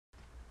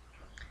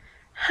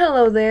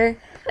Hello there.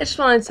 I just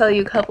want to tell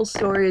you a couple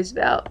stories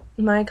about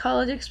my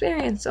college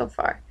experience so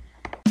far.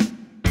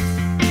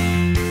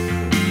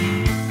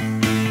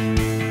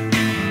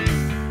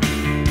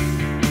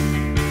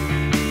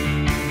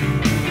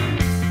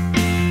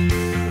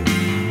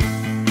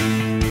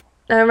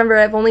 Now remember,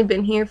 I've only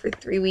been here for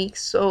 3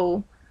 weeks,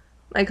 so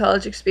my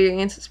college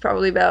experience is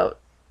probably about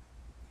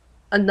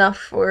enough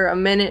for a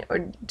minute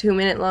or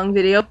 2-minute long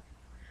video.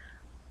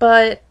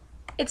 But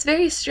it's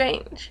very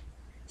strange.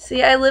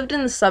 See, I lived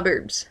in the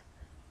suburbs,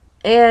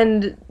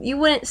 and you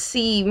wouldn't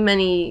see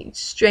many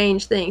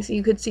strange things.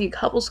 You could see a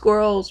couple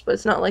squirrels, but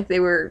it's not like they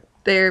were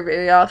there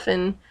very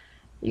often.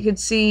 You could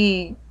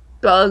see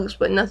bugs,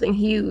 but nothing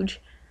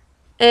huge.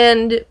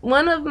 And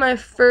one of my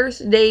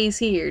first days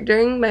here,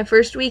 during my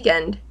first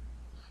weekend,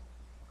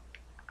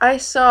 I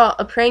saw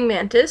a praying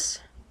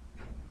mantis,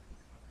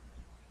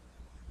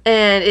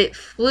 and it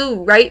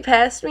flew right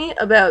past me,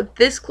 about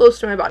this close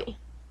to my body.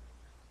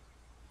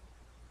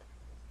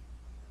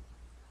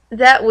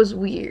 That was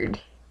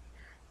weird.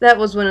 That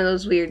was one of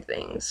those weird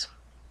things.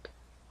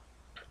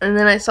 And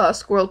then I saw a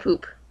squirrel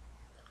poop.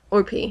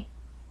 Or pee.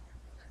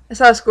 I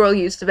saw a squirrel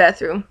use the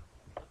bathroom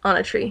on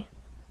a tree.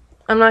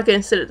 I'm not going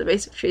to sit at the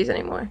base of trees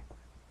anymore.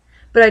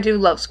 But I do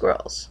love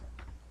squirrels.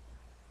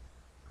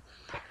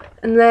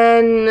 And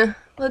then,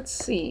 let's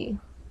see.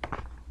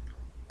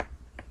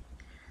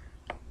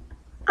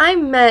 I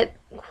met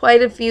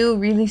quite a few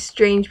really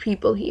strange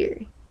people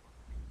here.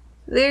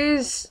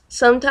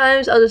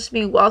 Sometimes I'll just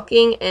be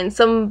walking and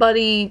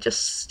somebody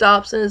just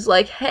stops and is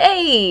like,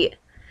 "Hey,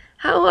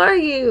 how are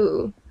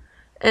you?"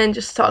 and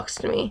just talks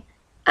to me.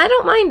 I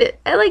don't mind it.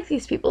 I like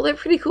these people. They're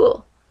pretty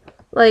cool.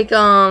 Like,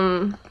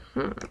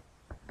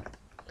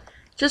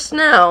 just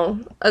now,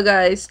 a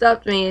guy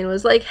stopped me and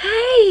was like,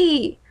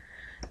 "Hey,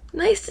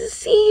 nice to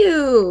see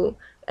you."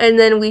 And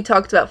then we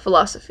talked about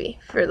philosophy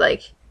for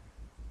like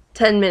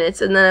 10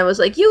 minutes, and then I was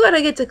like, "You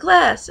gotta get to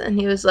class." And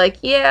he was like,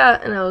 "Yeah."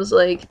 And I was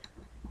like,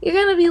 "You're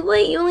gonna be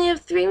late. You only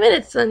have 3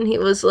 minutes." And he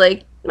was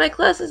like, "My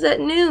class is at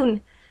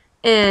noon."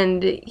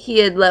 And he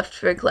had left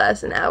for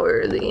class an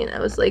hour early, and I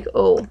was like,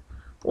 "Oh,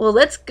 well,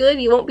 that's good.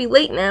 You won't be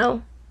late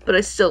now." But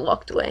I still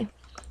walked away.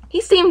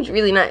 He seemed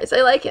really nice.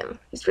 I like him.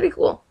 He's pretty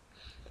cool.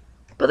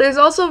 But there's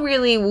also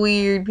really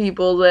weird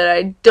people that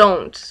I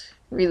don't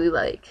really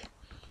like.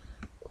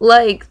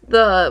 Like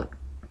the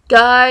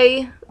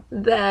guys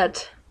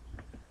that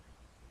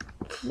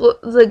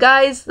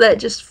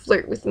just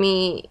flirt with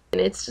me,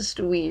 and it's just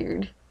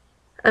weird.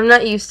 I'm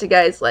not used to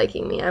guys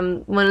liking me.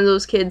 I'm one of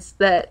those kids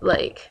that,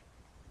 like,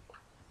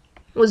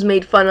 was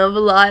made fun of a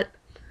lot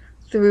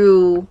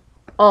through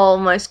all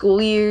my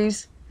school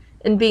years,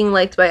 and being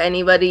liked by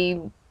anybody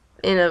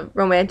in a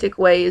romantic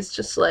way is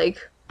just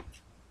like,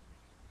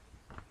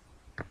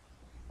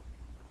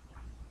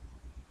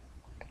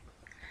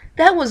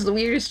 that was the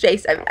weirdest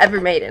face I've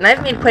ever made, and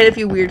I've made quite a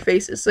few weird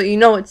faces, so you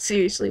know it's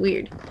seriously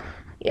weird.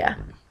 Yeah.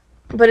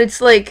 But it's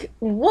like,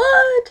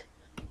 what?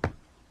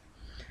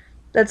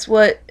 That's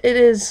what it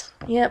is.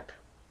 Yep.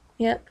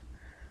 Yep.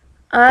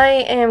 I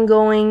am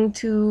going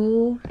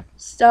to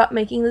stop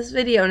making this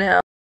video now.